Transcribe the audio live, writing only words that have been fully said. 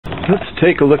Let's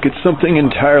take a look at something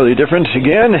entirely different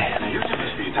again.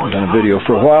 I've done a video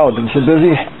for a while, I've been so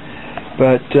busy.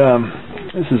 But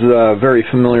this is a very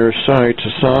familiar sight to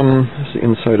some. It's the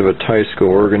inside of a Teisco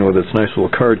organ with its nice little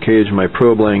card cage and my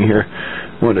probe laying here.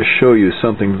 I want to show you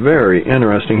something very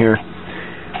interesting here.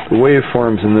 The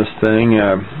waveforms in this thing,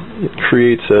 it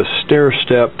creates a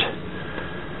stair-stepped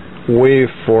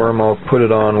waveform. I'll put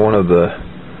it on one of the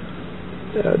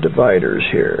dividers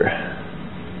here.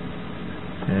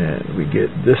 And we get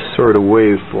this sort of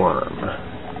waveform.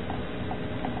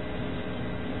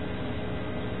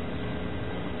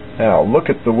 Now look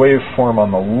at the waveform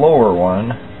on the lower one.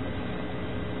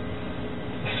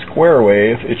 The square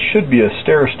wave, it should be a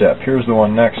stair step. Here's the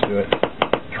one next to it.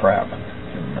 Crap.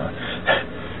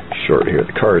 Short here,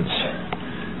 the card's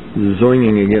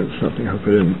zoinging against something. I hope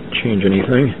I didn't change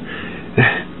anything.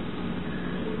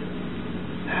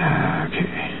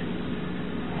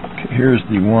 Okay, here's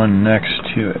the one next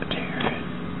to it here.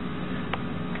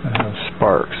 Gotta have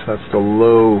sparks. That's the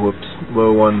low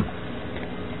one.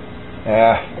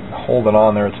 Hold it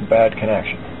on there, it's a bad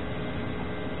connection.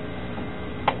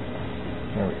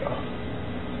 There we go.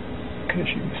 Okay, as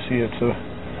you can see, it's a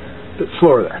bit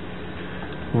slower there.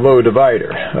 Low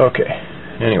divider. Okay,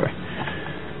 anyway.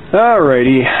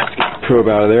 Alrighty, let's get the probe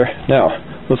out of there. Now,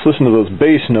 let's listen to those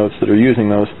bass notes that are using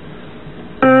those.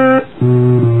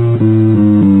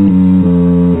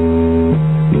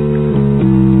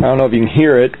 I don't know if you can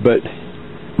hear it, but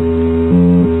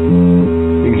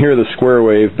hear the square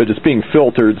wave, but it's being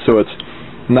filtered, so it's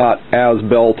not as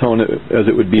bell tone as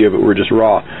it would be if it were just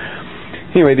raw.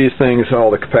 Anyway, these things, all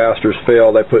the capacitors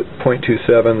failed. I put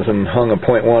 0.27s and hung a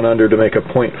 0.1 under to make a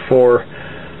 0.4,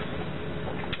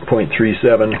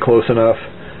 0.37, close enough.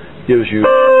 Gives you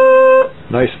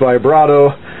nice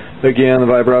vibrato. Again, the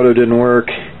vibrato didn't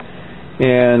work.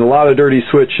 And a lot of dirty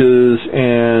switches,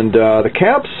 and the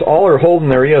caps all are holding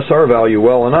their ESR value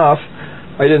well enough.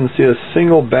 I didn't see a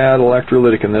single bad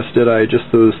electrolytic in this, did I?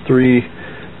 Just those three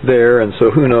there, and so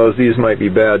who knows, these might be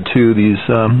bad too. These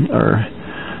are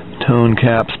tone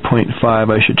caps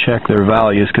 0.5. I should check their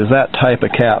values, because that type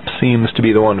of cap seems to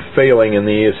be the one failing in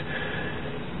these.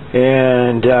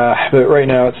 And but right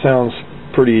now it sounds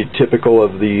pretty typical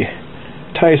of the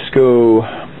Teisco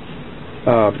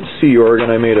C organ.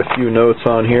 I made a few notes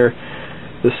on here.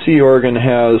 The C organ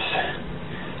has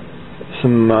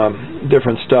some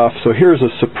different stuff. So here's a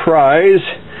surprise,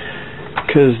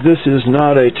 because this is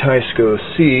not a Teisco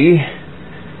C.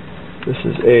 This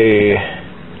is a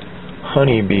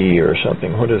honeybee or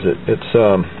something. What is it? It's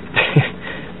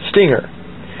Stinger.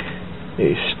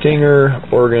 A Stinger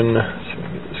organ. So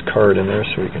let me get this card in there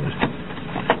so we can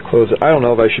close it. I don't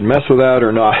know if I should mess with that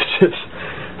or not. It's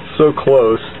so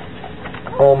close.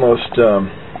 Almost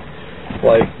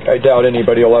like I doubt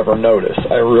anybody will ever notice.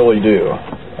 I really do.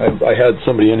 I had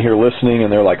somebody in here listening,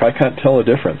 and they're like, I can't tell a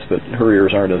difference, but her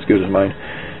ears aren't as good as mine.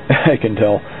 I can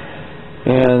tell.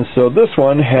 And so this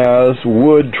one has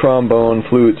wood, trombone,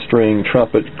 flute, string,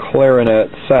 trumpet, clarinet,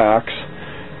 sax,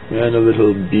 and a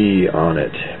little B on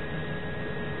it.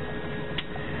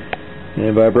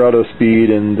 And vibrato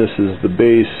speed, and this is the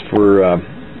bass for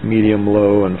medium,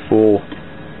 low, and full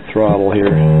throttle here.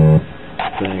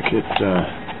 I think it,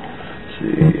 let's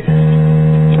see.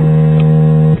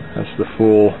 That's the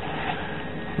full,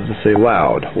 what does it say,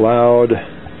 loud? Loud,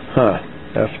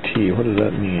 FT, what does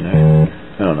that mean?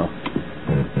 I don't know.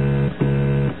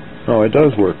 Oh, it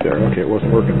does work there. Okay, it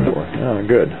wasn't working before. Oh,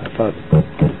 good. I thought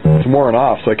it's worn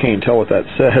off, so I can't even tell what that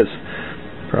says.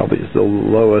 Probably is the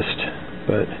lowest,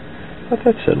 but I thought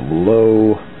that said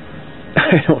low.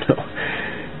 I don't know.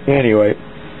 Anyway,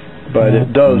 but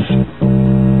it does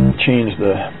change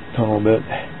the tone a little bit.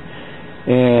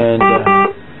 And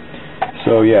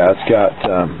so yeah, it's got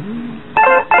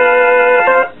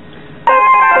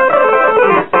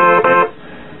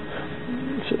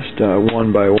just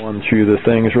one by one through the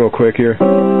things real quick here.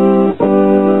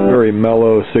 Very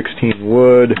mellow 16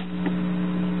 wood. It's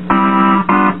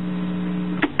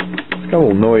got a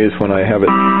little noise when I have it,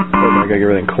 I got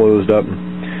everything closed up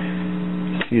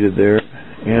and seated there.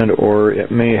 And or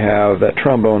it may have, that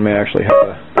trombone may actually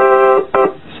have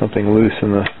something loose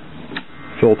in the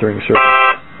filtering circuit.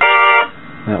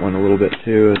 That one a little bit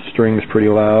too. The string's pretty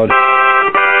loud.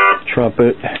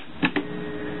 Trumpet,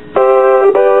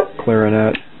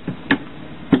 clarinet,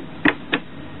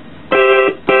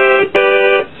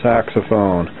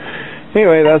 saxophone.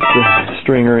 Anyway, that's the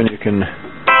stringer, and you can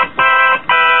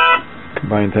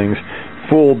combine things.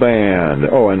 Full band.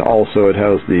 Oh, and also it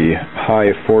has the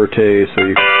high forte, so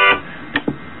you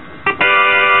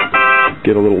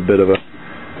get a little bit of a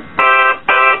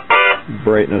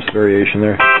brightness variation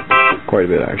there. Quite a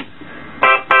bit, actually.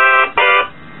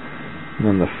 and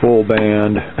then the full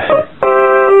band,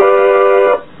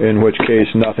 in which case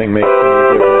nothing makes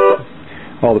any difference.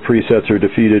 All the presets are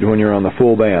defeated when you're on the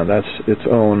full band. That's its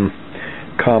own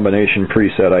combination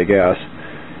preset, I guess.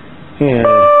 And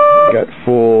got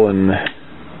full and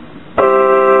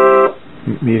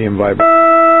medium vibrato.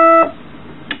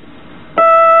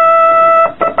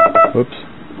 Whoops.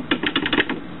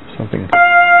 Something.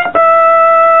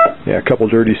 Yeah, a couple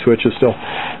dirty switches still.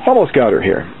 Almost got her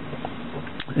here.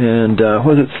 And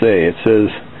what does it say? It says,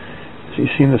 have you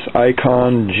seen this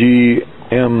icon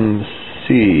GMC?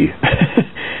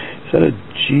 Is that a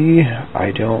G?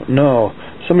 I don't know.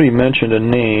 Somebody mentioned a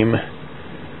name.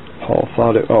 Paul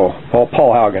thought it. Oh,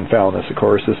 Paul Haugen found this, of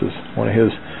course. This is one of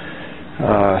his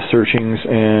searchings,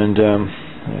 and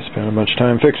I spent a bunch of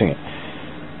time fixing it.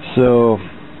 So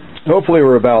hopefully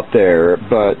we're about there.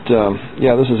 But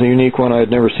yeah, this is a unique one I had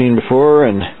never seen before,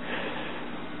 and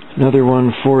another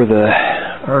one for the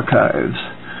archives.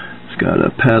 It's got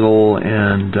a pedal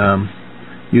and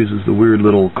uses the weird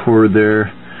little cord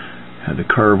there. Had to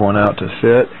carve one out to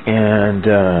fit, and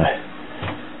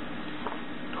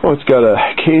oh, it's got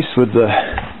a case with the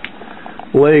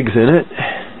legs in it.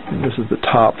 And this is the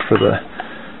top for the.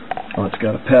 Oh, it's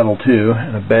got a pedal too,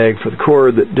 and a bag for the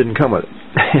cord that didn't come with it.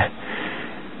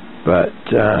 But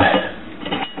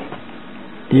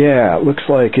yeah, it looks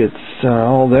like it's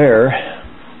all there.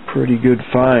 Pretty good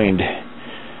find.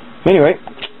 Anyway,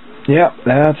 yeah,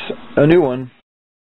 that's a new one.